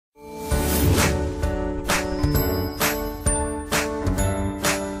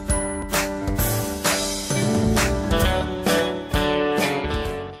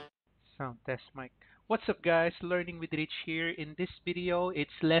Test mic. What's up guys, Learning with Rich here. In this video, it's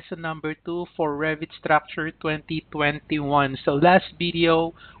lesson number 2 for Revit Structure 2021. So last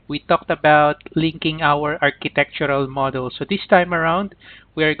video, we talked about linking our architectural model. So this time around,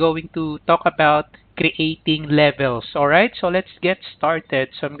 we are going to talk about creating levels. Alright, so let's get started.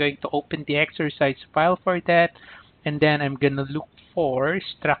 So I'm going to open the exercise file for that. And then I'm going to look for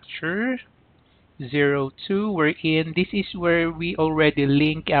structure 02 we're in. This is where we already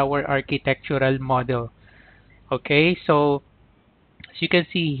link our architectural model. Okay, so as you can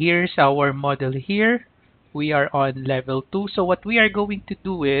see, here's our model here. We are on level 2. So what we are going to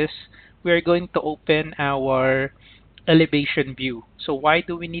do is we are going to open our elevation view. So why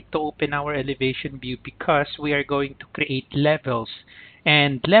do we need to open our elevation view? Because we are going to create levels.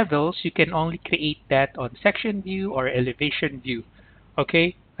 And levels, you can only create that on section view or elevation view.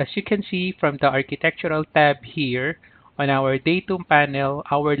 Okay, as you can see from the architectural tab here on our datum panel,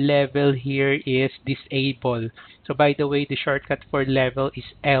 our level here is disable. So by the way, the shortcut for level is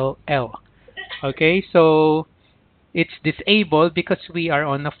LL. Okay, so it's disabled because we are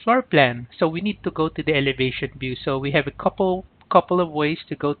on a floor plan. So we need to go to the elevation view. So we have a couple of ways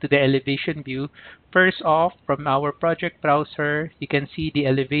to go to the elevation view. First off, from our project browser, you can see the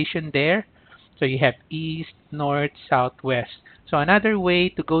elevation there. So you have east, north, south, west. So another way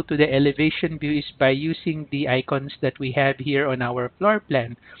to go to the elevation view is by using the icons that we have here on our floor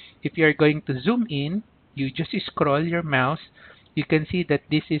plan. If you're going to zoom in, you just scroll your mouse. You can see that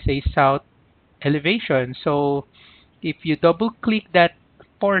this is a south elevation. So if you double click that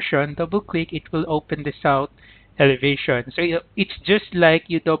portion, double click, it will open the south elevation. So it's just like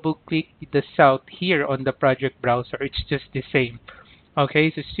you double click the south here on the project browser. It's just the same.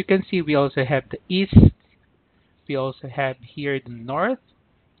 Okay, so as you can see, we also have the east, we also have here the north,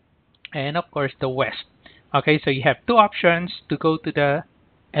 and of course the west. Okay, so you have two options to go to the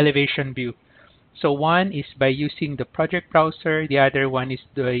elevation view. So one is by using the project browser, the other one is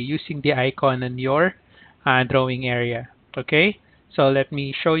by using the icon on your drawing area. Okay, so let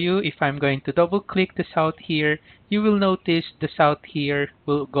me show you. If I'm going to double click the south here, you will notice the south here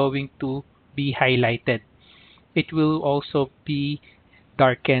will going to be highlighted. It will also be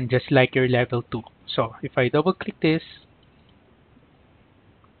darkened just like your level 2. So if I double click this,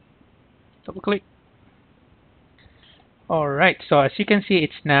 double click. Alright, so as you can see,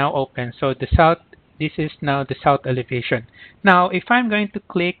 it's now open. So the south, this is now the south elevation. Now if I'm going to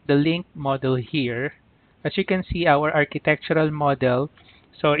click the link model here, as you can see, our architectural model,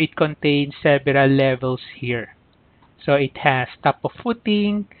 so it contains several levels here. So it has top of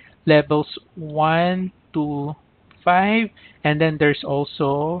footing, levels 1 to 5, and then there's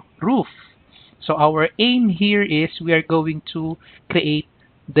also roof. So our aim here is we are going to create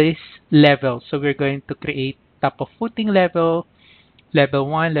this level. So we're going to create top of footing level, level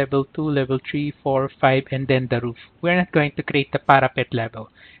 1, level 2, level 3, 4, 5, and then the roof. We're not going to create the parapet level.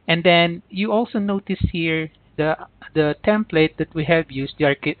 And then you also notice here the template that we have used,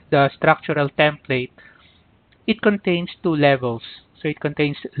 the structural template. It contains two levels. So it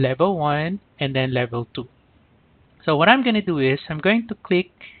contains level 1 and then level 2. So what I'm going to do is I'm going to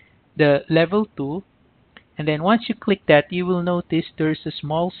click the level 2, and then once you click that, you will notice there's a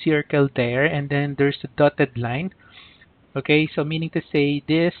small circle there, and then there's a dotted line. Okay, so meaning to say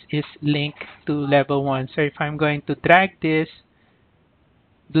this is linked to level 1. So if I'm going to drag this,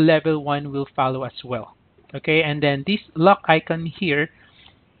 the level 1 will follow as well. Okay, and then this lock icon here,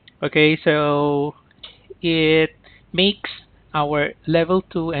 okay, so it makes our level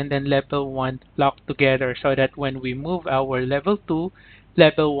 2 and then level 1 lock together, so that when we move our level 2,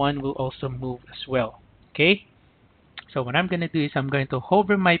 level 1 will also move as well. Okay, so what I'm going to do is I'm going to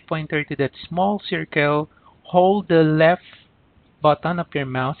hover my pointer to that small circle, hold the left button of your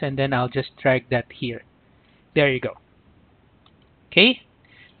mouse, and then I'll just drag that here. There you go. Okay,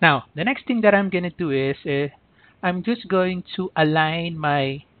 now the next thing that I'm going to do is I'm just going to align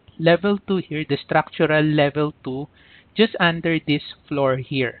my level 2 here, the structural level 2, just under this floor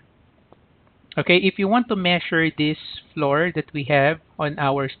here. Okay, if you want to measure this floor that we have on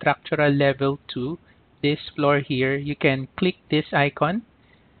our structural level 2, this floor here, you can click this icon,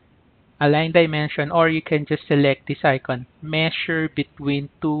 align dimension, or you can just select this icon, measure between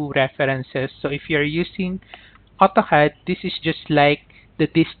two references. So if you're using AutoCAD, this is just like the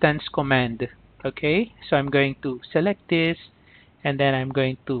distance command. Okay, so I'm going to select this, and then I'm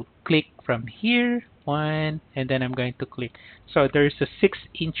going to click from here, 1, and then I'm going to click. So there's a 6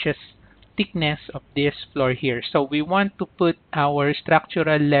 inches thickness of this floor here. So we want to put our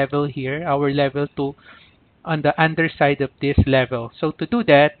structural level here, our level 2, on the underside of this level. So to do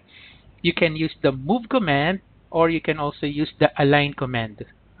that, you can use the move command, or you can also use the align command.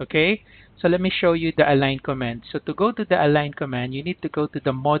 Okay, So let me show you the align command. So to go to the align command, you need to go to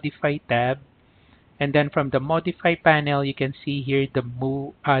the modify tab, and then from the modify panel, you can see here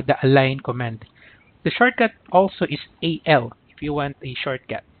the align command. The shortcut also is AL if you want a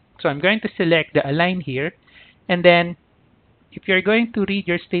shortcut. So I'm going to select the align here, and then if you're going to read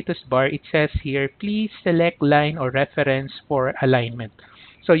your status bar, it says here, please select line or reference for alignment.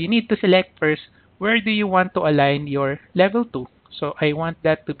 So you need to select first, where do you want to align your level to? So I want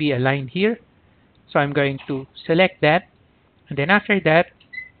that to be aligned here. So I'm going to select that. And then after that,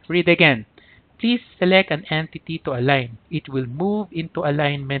 read again. Please select an entity to align. It will move into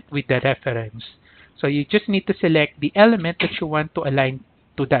alignment with the reference. So you just need to select the element that you want to align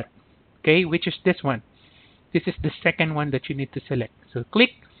to that. Okay, which is this one. This is the second one that you need to select. So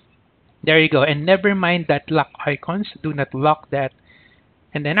click. There you go. And never mind that lock icons. Do not lock that.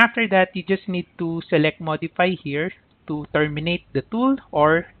 And then after that, you just need to select modify here to terminate the tool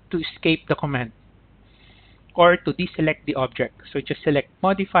or to escape the command or to deselect the object. So just select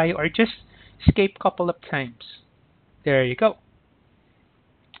modify or just escape a couple of times. There you go.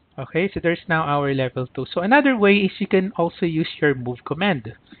 Okay, so there's now our level 2. So another way is you can also use your move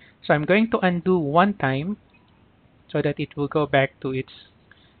command. So I'm going to undo one time so that it will go back to its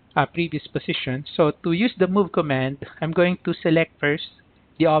previous position. So to use the move command, I'm going to select first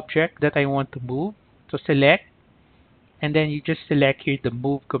the object that I want to move. So select, and then you just select here the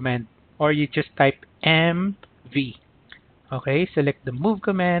move command, or you just type MV. Okay, select the move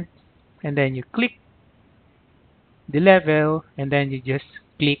command, and then you click the level, and then you just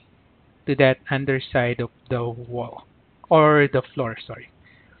click to that underside of the wall or the floor, sorry.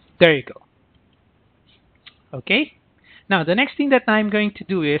 There you go. Okay, now the next thing that I'm going to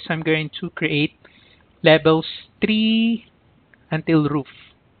do is I'm going to create levels 3 until roof.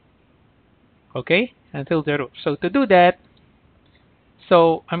 Okay, until the roof. So to do that,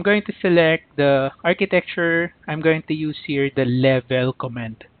 so I'm going to select the architecture. I'm going to use here the level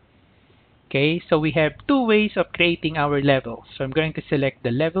command. Okay, so we have two ways of creating our level. So I'm going to select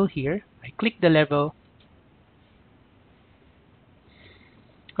the level here. I click the level.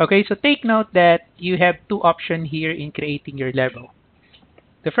 Okay, so take note that you have two options here in creating your level.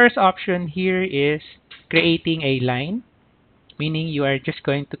 The first option here is creating a line, meaning you are just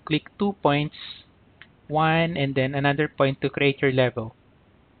going to click 2 points, one and then another point to create your level.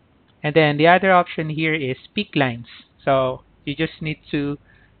 And then the other option here is pick lines. So you just need to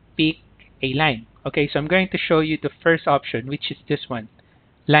pick a line. Okay, so I'm going to show you the first option, which is this one,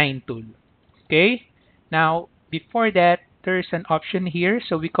 line tool. Okay, now before that, there's an option here.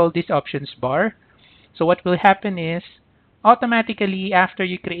 So we call this options bar. So what will happen is automatically after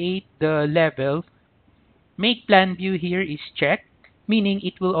you create the level, make plan view here is checked, meaning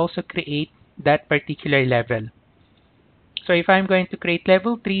it will also create that particular level. So if I'm going to create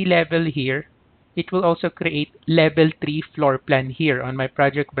level 3 level here, it will also create level 3 floor plan here on my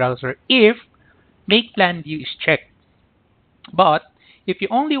project browser if make plan view is checked. But if you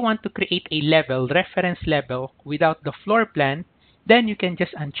only want to create a level, reference level, without the floor plan, then you can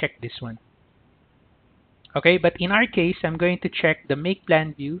just uncheck this one. Okay, but in our case, I'm going to check the make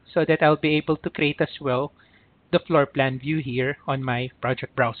plan view so that I'll be able to create as well the floor plan view here on my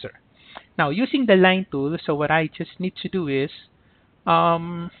project browser. Now, using the line tool, so what I just need to do is,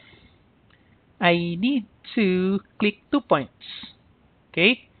 I need to click 2 points.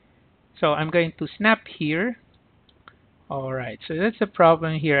 Okay, so I'm going to snap here. Alright, so that's the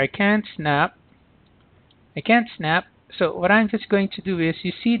problem here. I can't snap. So what I'm just going to do is,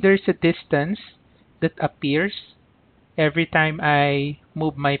 you see there's a distance that appears every time I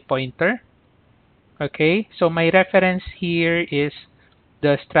move my pointer. Okay, so my reference here is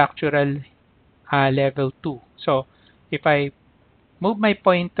the structural level 2. So if I move my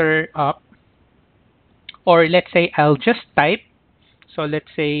pointer up, or let's say I'll just type, so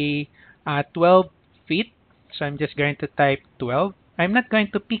let's say 12 feet. So I'm just going to type 12. I'm not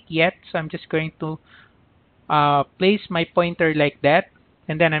going to pick yet, so I'm just going to place my pointer like that,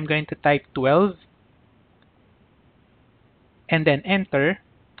 and then I'm going to type 12 and then enter.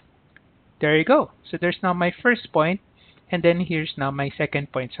 There you go. So there's now my first point, and then here's now my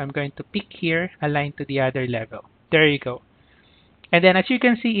second point. So I'm going to pick here, align to the other level. There you go. And then as you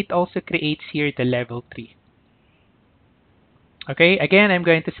can see, it also creates here the level 3. Okay, again, I'm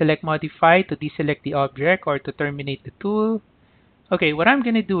going to select modify to deselect the object or to terminate the tool. Okay, what I'm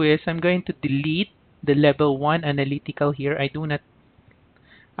going to do is I'm going to delete the level 1 analytical here. I do not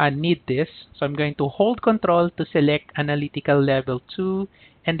need this. So I'm going to hold control to select analytical level 2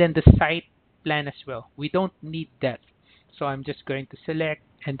 and then the site plan as well. We don't need that. So I'm just going to select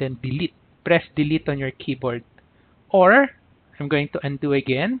and then delete. Press delete on your keyboard. Or I'm going to undo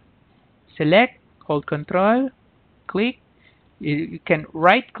again. select, hold control, click. You can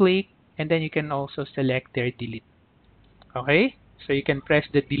right click, and then you can also select there delete. Okay, so you can press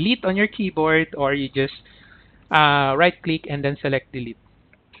the delete on your keyboard, or you just right click and then select delete.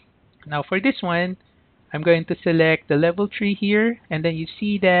 Now for this one, I'm going to select the level 3 here, and then you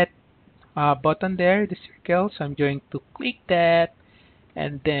see that button there, the circle. So I'm going to click that,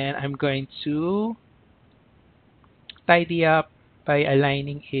 and then I'm going to tidy up by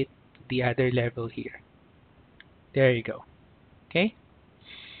aligning it to the other level here. There you go. Okay.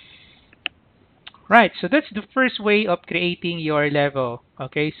 Right, so that's the first way of creating your level.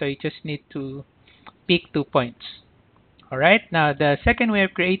 Okay, so you just need to pick 2 points. Alright, now the second way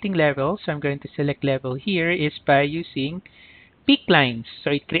of creating levels, so I'm going to select level here, is by using pick lines. So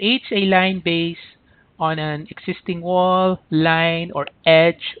it creates a line based on an existing wall, line, or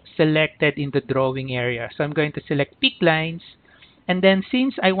edge selected in the drawing area. So I'm going to select pick lines, and then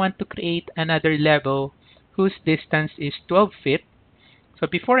since I want to create another level whose distance is 12 feet, so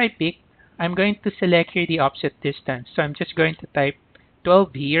before I pick, I'm going to select here the offset distance. So I'm just going to type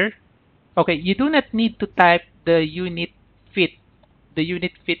 12 here. Okay, you do not need to type the unit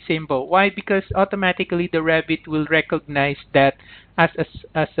feet symbol. Why? Because automatically the Revit will recognize that as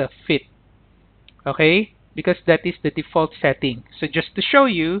a feet. Okay, because that is the default setting. So just to show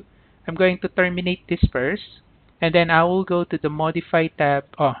you, I'm going to terminate this first, and then I will go to the modify tab.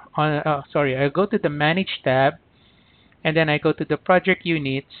 I'll go to the manage tab, and then I go to the project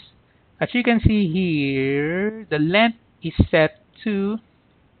units. As you can see here, the length is set to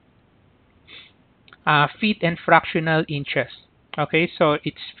feet and fractional inches. Okay, so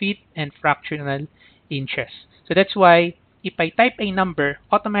it's feet and fractional inches. So that's why if I type a number,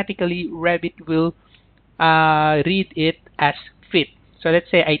 automatically Revit will read it as feet. So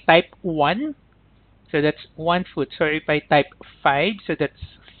let's say I type 1, so that's 1 foot. So if I type 5, so that's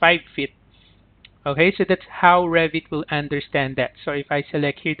 5 feet. Okay, so that's how Revit will understand that. So if I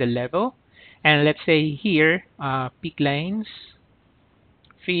select here the level, and let's say here, pick lines,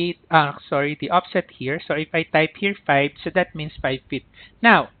 feet, the offset here. So if I type here 5, so that means 5 feet.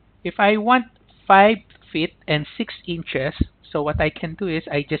 Now, if I want 5 feet and 6 inches, so what I can do is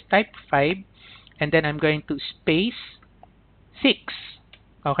I just type 5, and then I'm going to space 6.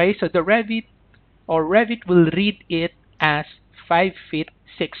 Okay, so the Revit will read it as 5 feet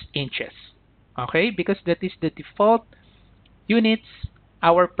 6 inches. Okay, because that is the default units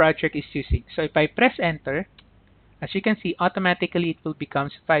our project is using. So if I press enter, as you can see, automatically it will become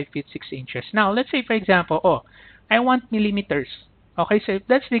 5 feet 6 inches. Now, let's say for example, I want millimeters. Okay, so if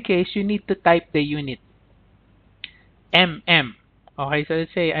that's the case, you need to type the unit. mm. Okay, so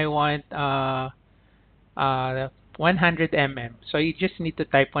let's say I want 100 mm. So you just need to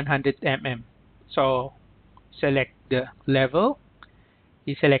type 100 mm. So select the level,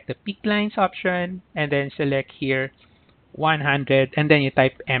 you select the pick lines option, and then select here 100, and then you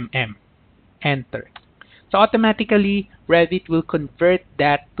type mm. Enter. So automatically Revit will convert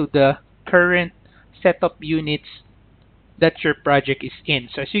that to the current setup units that your project is in.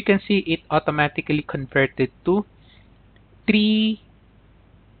 So as you can see, it automatically converted to 3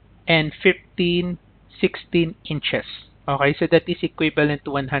 and 15, 16 inches. Okay, so that is equivalent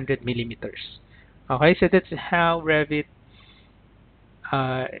to 100 millimeters. Okay, so that's how Revit,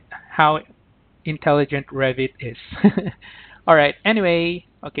 how intelligent Revit is. All right, anyway,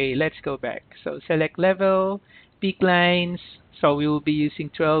 okay, let's go back. So select level, peak lines. So we will be using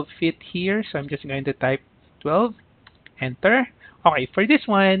 12 feet here. So I'm just going to type 12, enter. Okay, for this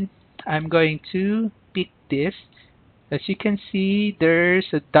one, I'm going to pick this. As you can see, there's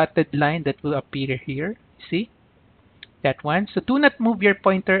a dotted line that will appear here. See? That one. So do not move your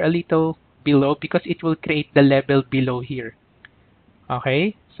pointer a little below because it will create the level below here.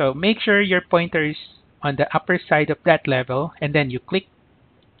 Okay, so make sure your pointer is on the upper side of that level, and then you click.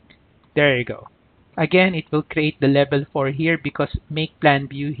 There you go. Again, it will create the level for here because make plan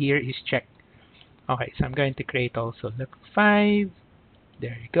view here is checked. Okay, so I'm going to create also level 5.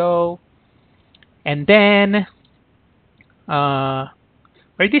 There you go. And then for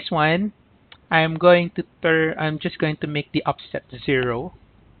this one, I'm just going to make the offset 0,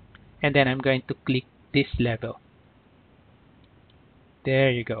 and then I'm going to click this level.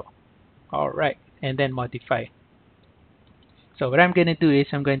 There you go. All right, and then modify. So what I'm going to do is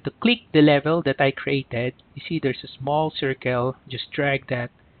I'm going to click the level that I created. You see there's a small circle. Just drag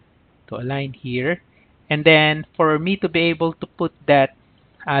that to align here. And then for me to be able to put that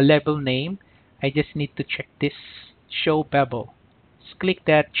level name, I just need to check this show bevel. Just click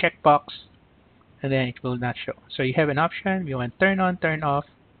that checkbox, and then it will not show. So you have an option. You want turn on, turn off.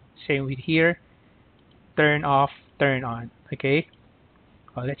 Same with here. Turn off, turn on. Okay.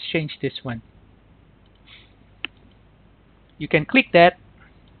 Oh, let's change this one. You can click that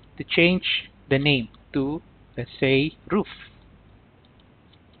to change the name to, let's say, roof.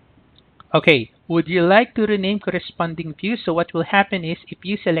 Okay, would you like to rename corresponding views? So what will happen is if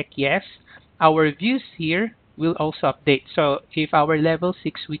you select yes, our views here will also update. So if our level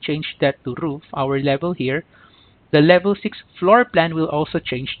 6, we change that to roof, our level here, the level 6 floor plan will also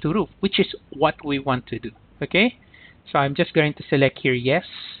change to roof, which is what we want to do. Okay, so I'm just going to select here yes.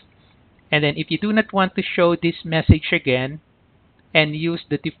 And then if you do not want to show this message again and use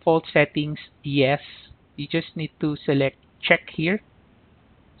the default settings yes, you just need to select check here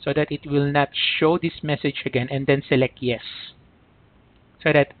so that it will not show this message again, and then select yes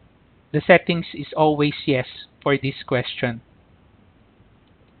so that the settings is always yes for this question.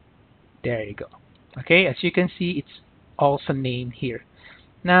 There you go. Okay, as you can see, it's also named here.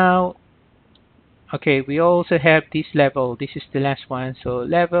 Now, okay, we also have this level. This is the last one. So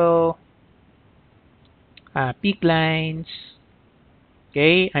level, peak lines.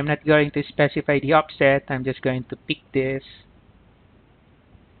 Okay, I'm not going to specify the offset. I'm just going to pick this.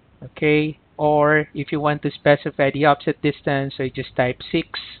 Okay, or if you want to specify the offset distance, so you just type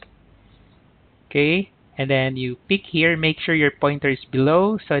 6. Okay, and then you pick here, make sure your pointer is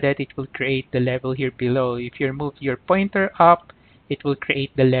below so that it will create the level here below. If you move your pointer up, it will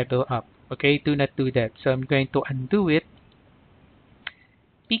create the level up. Okay, do not do that. So I'm going to undo it.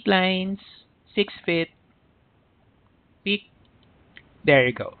 Peak lines, 6 feet, peak, there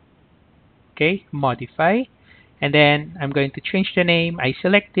you go. Okay, modify. And then I'm going to change the name. I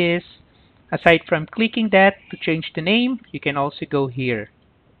select this. Aside from clicking that to change the name, you can also go here.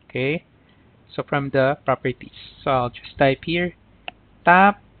 Okay, so from the properties. So I'll just type here,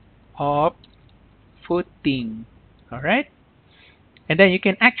 top of footing. Alright. And then you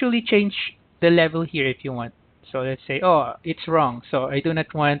can actually change the level here if you want. So let's say, oh, it's wrong. So I do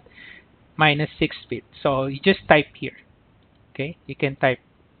not want minus 6 feet. So you just type here. Okay, you can type.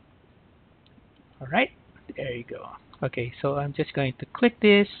 Alright, there you go. Okay, so I'm just going to click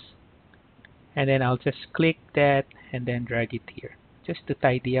this, and then I'll just click that and then drag it here just to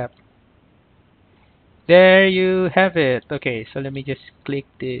tidy up. There you have it. Okay, so let me just click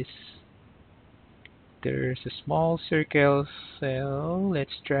this. There's a small circle, so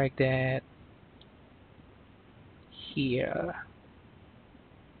let's drag that here.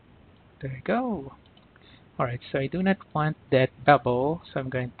 There you go. Alright, so I do not want that bubble, so I'm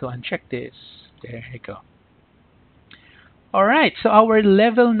going to uncheck this. There you go. Alright, so our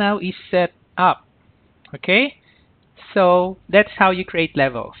level now is set up. Okay, so that's how you create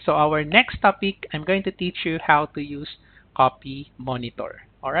levels. So our next topic, I'm going to teach you how to use copy monitor.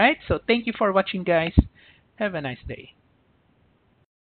 Alright, so thank you for watching, guys. Have a nice day.